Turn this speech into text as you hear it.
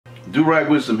Do-Rag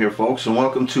Wisdom here, folks, and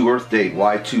welcome to Earth Date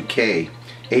Y2K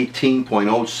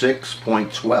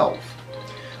 18.06.12.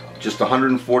 Just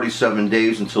 147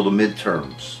 days until the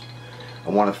midterms. I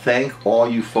want to thank all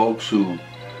you folks who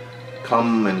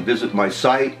come and visit my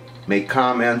site, make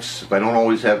comments. If I don't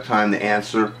always have time to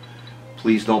answer,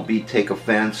 please don't take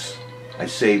offense. I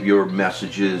save your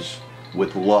messages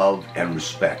with love and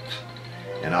respect,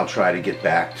 and I'll try to get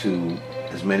back to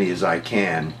as many as I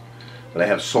can. But I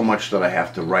have so much that I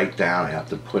have to write down, I have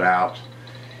to put out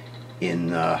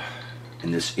in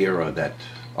this era that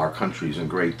our country is in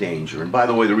great danger. And by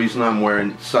the way, the reason I'm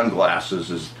wearing sunglasses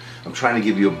is I'm trying to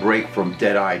give you a break from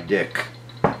Dead-Eye Dick.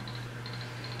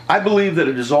 I believe that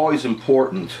it is always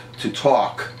important to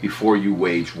talk before you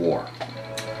wage war.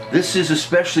 This is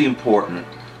especially important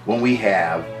when we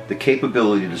have the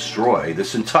capability to destroy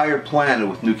this entire planet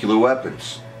with nuclear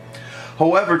weapons.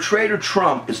 However, Traitor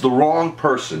Trump is the wrong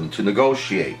person to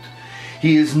negotiate.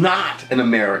 He is not an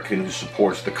American who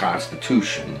supports the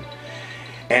Constitution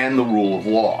and the rule of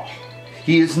law.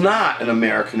 He is not an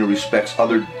American who respects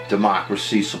other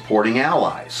democracies supporting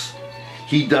allies.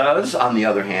 He does, on the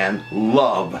other hand,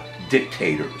 love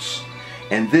dictators.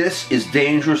 And this is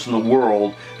dangerous in a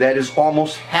world that is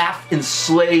almost half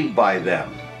enslaved by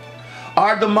them.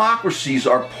 Our democracies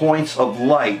are points of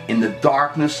light in the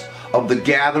darkness of the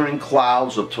gathering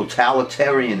clouds of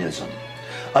totalitarianism.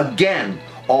 Again,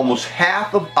 almost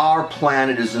half of our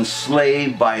planet is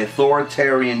enslaved by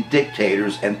authoritarian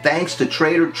dictators, and thanks to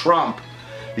Traitor Trump,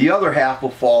 the other half will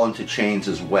fall into chains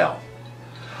as well.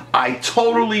 I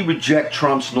totally reject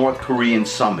Trump's North Korean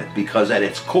summit because at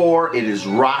its core it is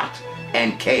rot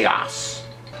and chaos.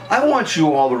 I want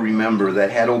you all to remember that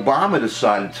had Obama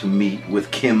decided to meet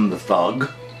with Kim the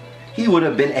Thug, he would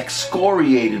have been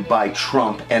excoriated by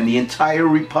Trump and the entire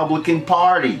Republican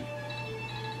Party.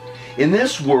 In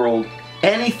this world,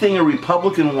 anything a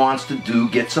Republican wants to do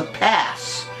gets a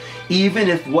pass, even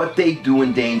if what they do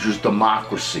endangers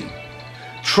democracy.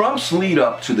 Trump's lead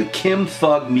up to the Kim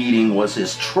Thug meeting was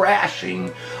his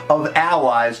trashing of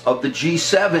allies of the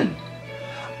G7.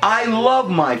 I love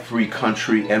my free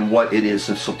country and what it is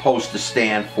supposed to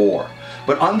stand for.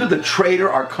 But under the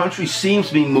traitor, our country seems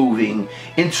to be moving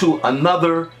into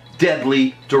another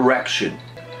deadly direction.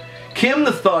 Kim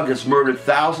the Thug has murdered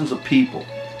thousands of people,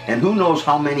 and who knows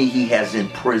how many he has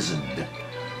imprisoned.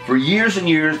 For years and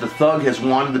years, the Thug has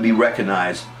wanted to be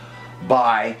recognized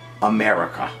by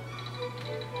America.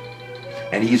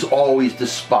 And he's always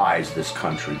despised this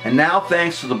country. And now,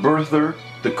 thanks to the birther,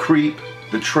 the creep,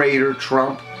 the traitor,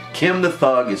 Trump, Kim the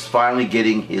Thug is finally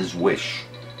getting his wish.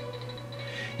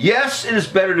 Yes, it is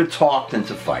better to talk than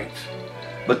to fight.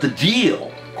 But the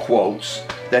deal, quotes,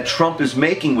 that Trump is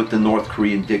making with the North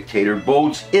Korean dictator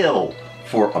bodes ill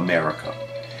for America.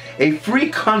 A free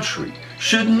country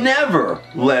should never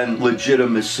lend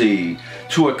legitimacy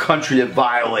to a country that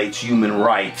violates human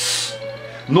rights.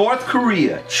 North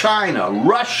Korea, China,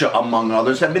 Russia, among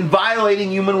others, have been violating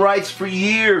human rights for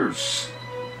years.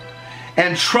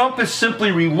 And Trump has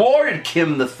simply rewarded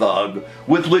Kim the Thug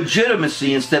with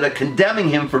legitimacy instead of condemning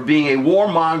him for being a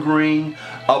warmongering,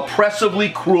 oppressively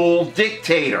cruel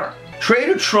dictator.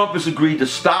 Traitor Trump has agreed to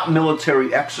stop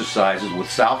military exercises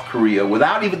with South Korea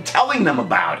without even telling them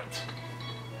about it.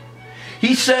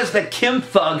 He says that Kim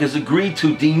Thug has agreed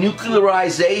to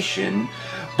denuclearization,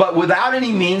 but without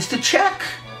any means to check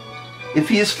if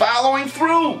he is following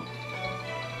through.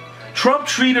 Trump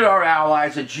treated our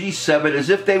allies at G7 as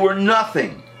if they were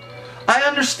nothing. I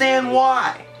understand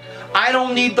why. I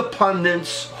don't need the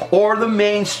pundits or the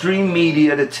mainstream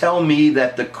media to tell me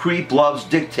that the creep loves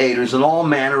dictators and all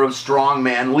manner of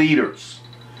strongman leaders.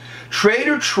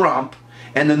 Traitor Trump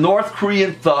and the North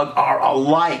Korean Thug are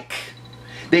alike.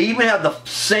 They even have the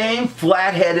same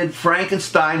flat-headed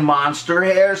Frankenstein monster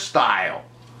hairstyle.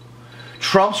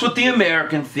 Trump's with the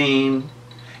American theme,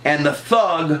 and the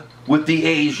Thug with the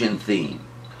Asian theme.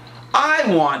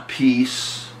 I want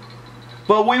peace,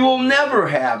 but we will never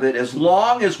have it as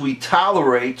long as we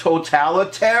tolerate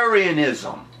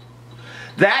totalitarianism.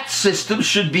 That system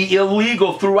should be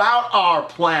illegal throughout our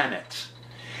planet.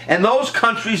 And those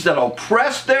countries that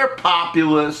oppress their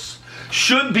populace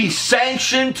should be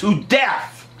sanctioned to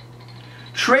death.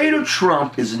 Traitor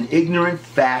Trump is an ignorant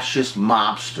fascist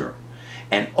mobster,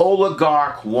 an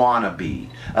oligarch wannabe,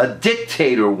 a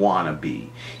dictator wannabe.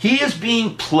 He is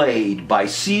being played by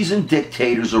seasoned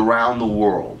dictators around the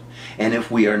world. And if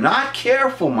we are not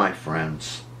careful, my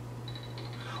friends,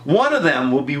 one of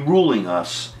them will be ruling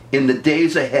us in the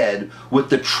days ahead with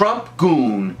the Trump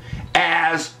goon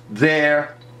as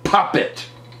their puppet.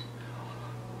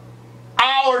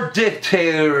 Our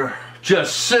dictator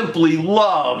just simply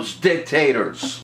loves dictators.